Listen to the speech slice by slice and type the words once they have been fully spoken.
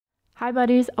Hi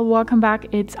buddies, welcome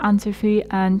back. It's Anne-Sophie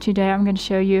and today I'm going to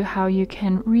show you how you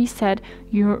can reset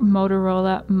your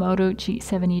Motorola Moto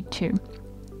G72.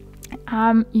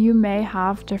 You may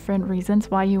have different reasons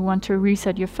why you want to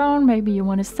reset your phone. Maybe you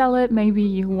want to sell it, maybe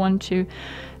you want to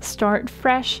start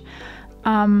fresh.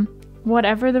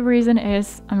 Whatever the reason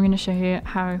is, I'm going to show you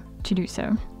how to do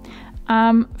so.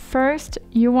 First,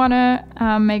 you want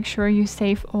to make sure you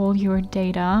save all your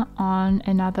data on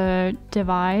another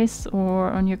device or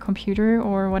on your computer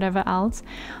or whatever else,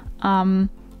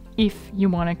 if you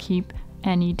want to keep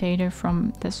any data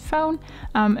from this phone.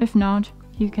 If not,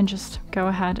 you can just go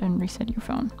ahead and reset your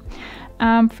phone.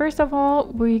 First of all,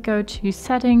 we go to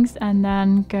settings and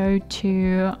then go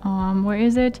to, where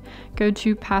is it? Go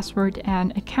to password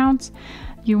and accounts.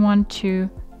 You want to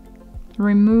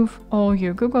remove all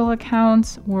your Google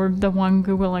accounts or the one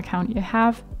Google account you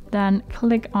have, then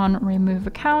click on remove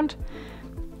account.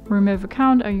 Remove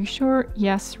account, are you sure?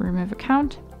 Yes, remove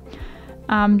account.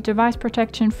 Device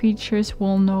protection features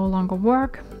will no longer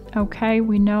work. Okay,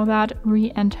 we know that.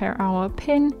 Re-enter our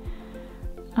PIN.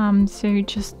 So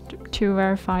just to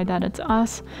verify that it's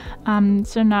us.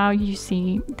 So now you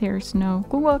see there's no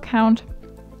Google account.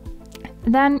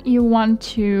 Then you want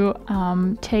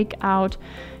to take out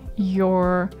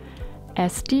your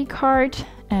SD card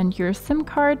and your SIM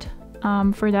card.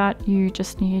 For that you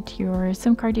just need your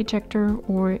SIM card ejector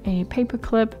or a paper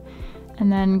clip,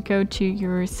 and then go to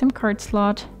your SIM card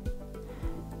slot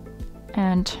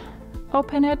and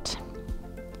open it.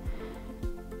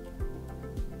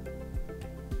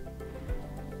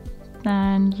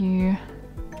 Then you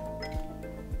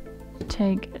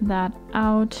take that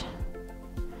out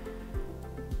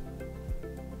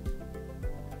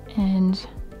and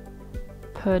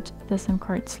put the SIM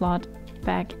card slot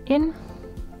back in.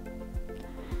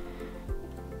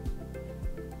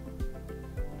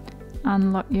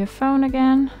 Unlock your phone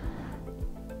again.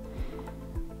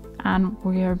 And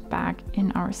we are back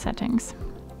in our settings.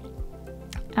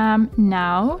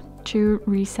 Now to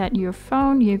reset your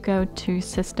phone, you go to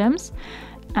systems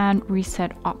and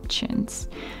reset options.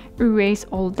 Erase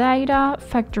all data,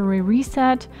 factory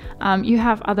reset. You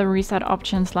have other reset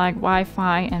options like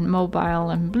Wi-Fi and mobile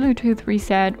and Bluetooth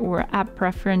reset or app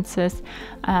preferences,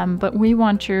 but we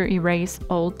want to erase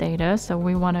all data, so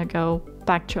we want to go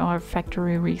back to our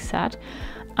factory reset.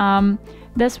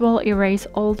 This will erase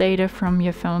all data from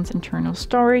your phone's internal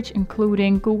storage,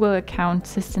 including Google account,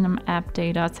 system app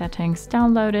data, settings,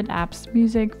 downloaded apps,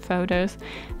 music, photos,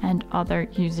 and other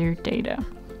user data.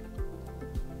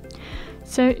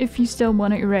 So if you still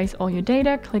want to erase all your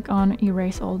data, click on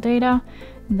erase all data,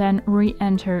 then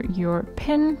re-enter your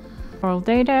PIN. For all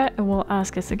data, it will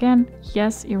ask us again,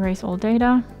 yes, erase all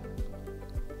data.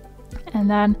 And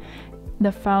then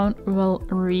the phone will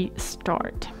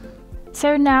restart.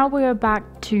 So now we are back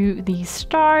to the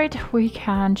start. We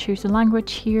can choose the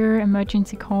language here,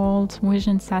 emergency calls,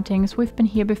 vision settings. We've been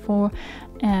here before,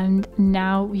 and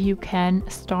now you can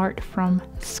start from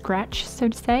scratch, so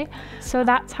to say. So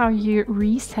that's how you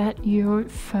reset your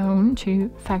phone to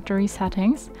factory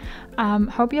settings.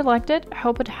 Hope you liked it.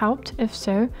 Hope it helped. If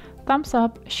so, thumbs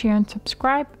up, share and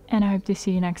subscribe, and I hope to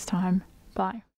see you next time. Bye.